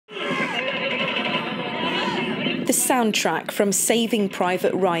The soundtrack from Saving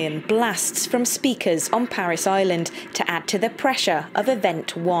Private Ryan blasts from speakers on Paris Island to add to the pressure of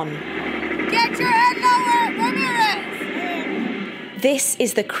Event 1. Get your head nowhere, Ramirez! This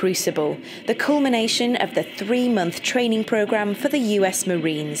is the Crucible, the culmination of the 3-month training programme for the US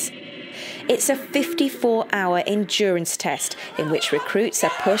Marines. It's a 54-hour endurance test in which recruits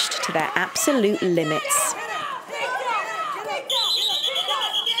are pushed to their absolute limits.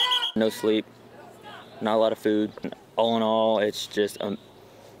 No sleep, not a lot of food. All in all, it's just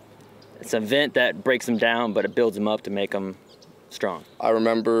it's an event that breaks them down, but it builds them up to make them strong. I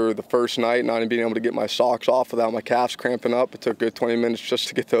remember the first night not even being able to get my socks off without my calves cramping up. It took a good 20 minutes just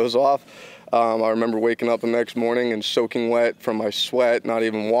to get those off. I remember waking up the next morning and soaking wet from my sweat, not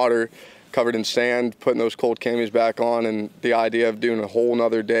even water, covered in sand, putting those cold camis back on, and the idea of doing a whole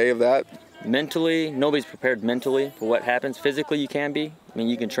nother day of that. Mentally, nobody's prepared mentally for what happens. Physically, you can be. I mean,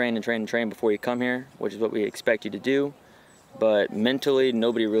 you can train and train and train before you come here, which is what we expect you to do. But mentally,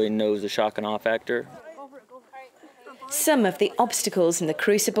 nobody really knows the shock and awe factor. Some of the obstacles in the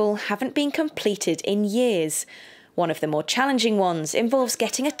Crucible haven't been completed in years. One of the more challenging ones involves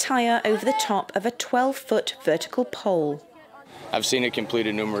getting a tyre over the top of a 12-foot vertical pole. I've seen it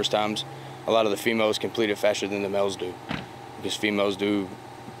completed numerous times. A lot of the females complete it faster than the males do, because females do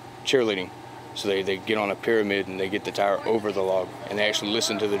cheerleading. So they get on a pyramid and they get the tire over the log, and they actually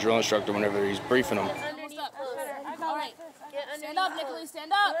listen to the drill instructor whenever he's briefing them. Stand up, Nicholas,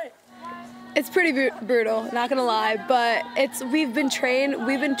 stand up. It's pretty brutal, not gonna lie, but we've been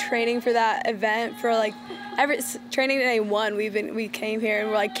training for that event for like training day 1. We came here and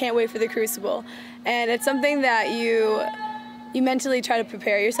we're like, can't wait for the Crucible, and it's something that you mentally try to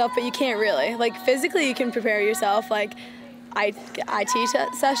prepare yourself, but you can't really. Like physically, you can prepare yourself. Like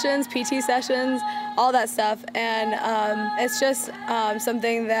IT sessions, PT sessions, all that stuff, and it's just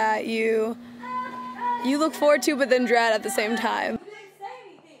something that you look forward to but then dread at the same time.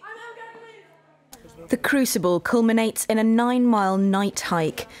 The Crucible culminates in a 9-mile night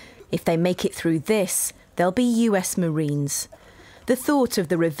hike. If they make it through this, they'll be US Marines. The thought of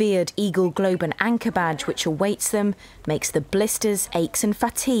the revered Eagle Globe and Anchor badge which awaits them makes the blisters, aches and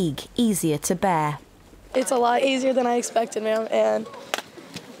fatigue easier to bear. It's a lot easier than I expected, ma'am, and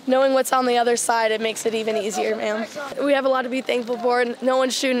knowing what's on the other side, it makes it even easier, ma'am. We have a lot to be thankful for, and no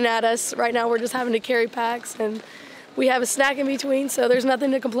one's shooting at us. Right now we're just having to carry packs, and we have a snack in between, so there's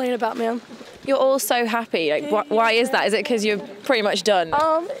nothing to complain about, ma'am. You're all so happy. Like, why is that? Is it because you're pretty much done?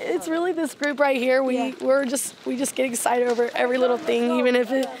 It's really this group right here. We just get excited over every little thing, even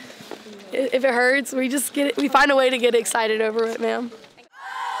if it hurts. We find a way to get excited over it, ma'am.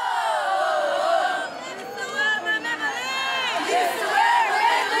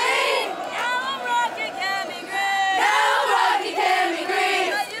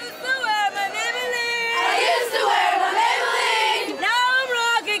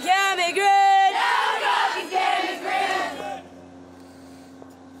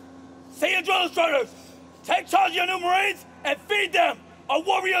 Say your drill instructors, take charge of your new Marines and feed them a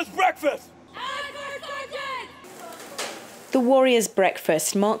warrior's breakfast. The warrior's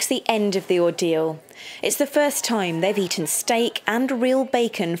breakfast marks the end of the ordeal. It's the first time they've eaten steak and real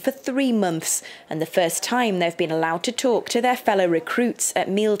bacon for 3 months, and the first time they've been allowed to talk to their fellow recruits at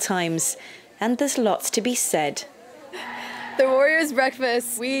mealtimes. And there's lots to be said. The warrior's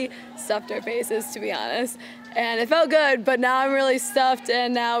breakfast, we stuffed our faces, to be honest. And it felt good, but now I'm really stuffed,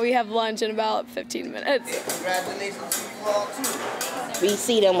 and now we have lunch in about 15 minutes. We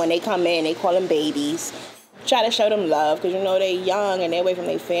see them when they come in, they call them babies. Try to show them love, because you know they're young and they're away from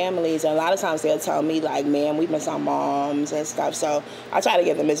their families. And a lot of times they'll tell me, like, man, we miss our moms and stuff. So I try to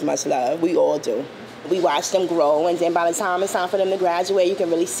give them as much love. We all do. We watch them grow, and then by the time it's time for them to graduate, you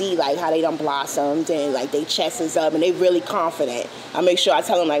can really see like how they done blossomed, and like their chest is up and they really confident. I make sure I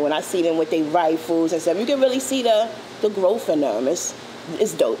tell them, like, when I see them with their rifles and stuff, you can really see the growth in them. It's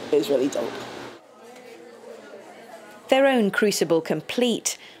dope. It's really dope. Their own Crucible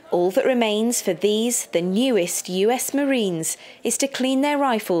complete, all that remains for these, the newest US Marines, is to clean their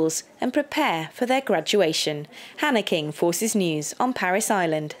rifles and prepare for their graduation. Hannah King, Forces News on Paris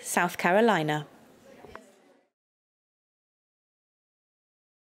Island, South Carolina.